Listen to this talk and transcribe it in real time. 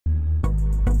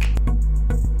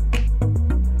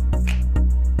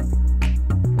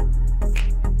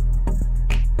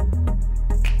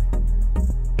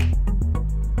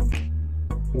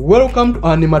Welcome to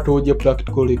our nematology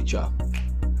practical lecture.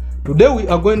 Today we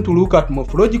are going to look at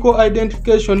morphological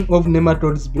identification of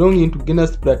nematodes belonging to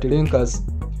genus Pratylenchus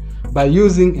by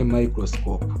using a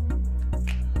microscope.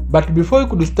 But before we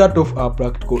could start off our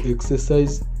practical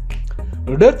exercise,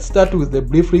 let's start with a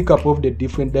brief recap of the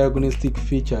different diagnostic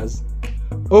features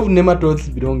of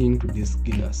nematodes belonging to this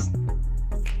genus.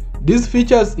 These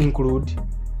features include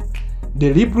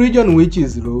the lip region, which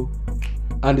is low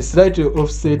and slightly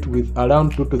offset with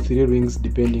around 2 to 3 rings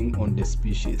depending on the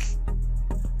species.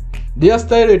 Their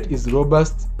stylet is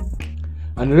robust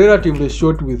and relatively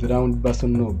short with round basal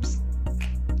knobs.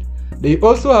 They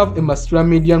also have a masseter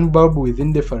median bulb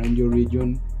within the pharyngeal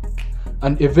region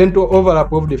and a ventral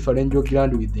overlap of the pharyngeal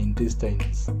gland with the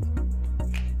intestines.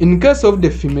 In case of the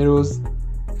females,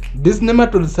 these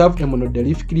nematodes have a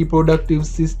monodiaphytic reproductive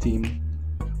system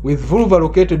with vulva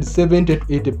located 70 to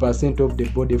 80% of the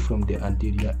body from the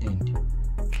anterior end.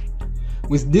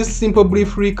 With this simple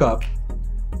brief recap,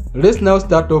 let's now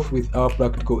start off with our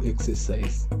practical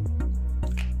exercise.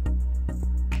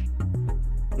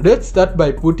 Let's start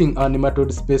by putting our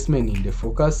nematode specimen in the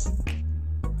focus,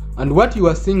 and what you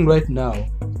are seeing right now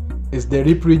is the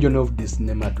lip region of this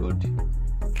nematode.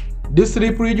 This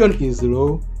lip region is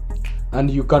low, and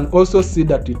you can also see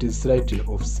that it is slightly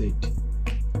offset.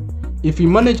 If we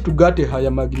manage to get a higher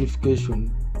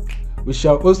magnification, we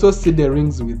shall also see the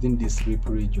rings within this lip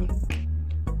region.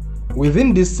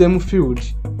 Within this same field,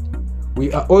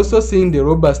 we are also seeing the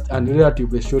robust and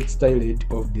relatively short stylet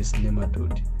of this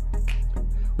nematode,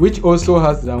 which also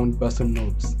has round basal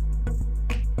knobs.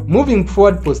 Moving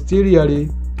forward posteriorly,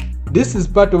 this is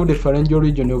part of the pharyngeal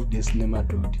region of this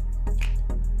nematode.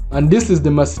 And this is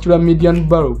the masseter median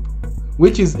bulb,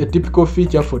 which is a typical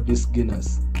feature for this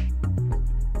genus.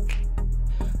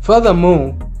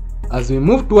 Furthermore, as we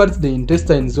move towards the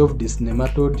intestines of this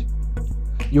nematode,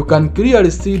 you can clearly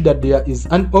see that there is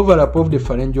an overlap of the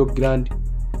pharyngeal gland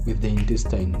with the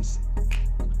intestines.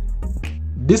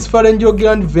 This pharyngeal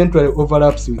gland ventrally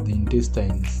overlaps with the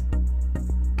intestines.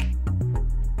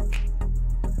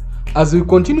 As we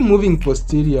continue moving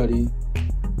posteriorly,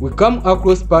 we come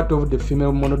across part of the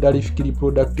female monodiaphytic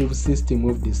reproductive system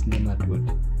of this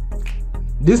nematode.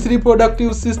 This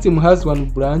reproductive system has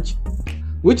one branch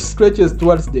which stretches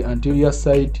towards the anterior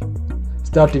side,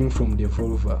 starting from the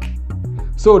vulva.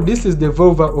 So this is the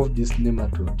vulva of this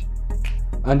nematode,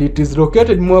 and it is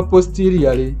located more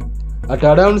posteriorly at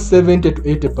around 70 to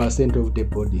 80% of the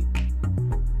body.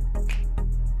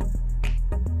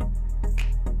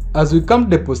 As we come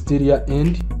to the posterior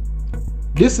end,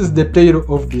 this is the tail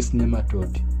of this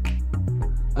nematode,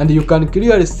 and you can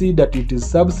clearly see that it is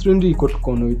subcylindrical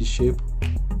conoid shape,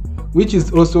 which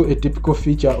is also a typical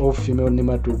feature of female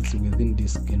nematodes within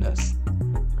this genus.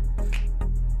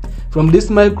 From this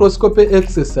microscopy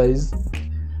exercise,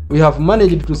 we have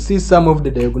managed to see some of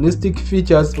the diagnostic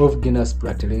features of genus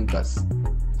Pratylenchus.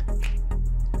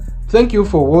 Thank you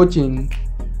for watching,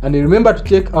 and remember to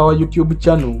check our YouTube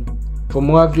channel for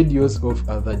more videos of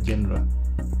other genera.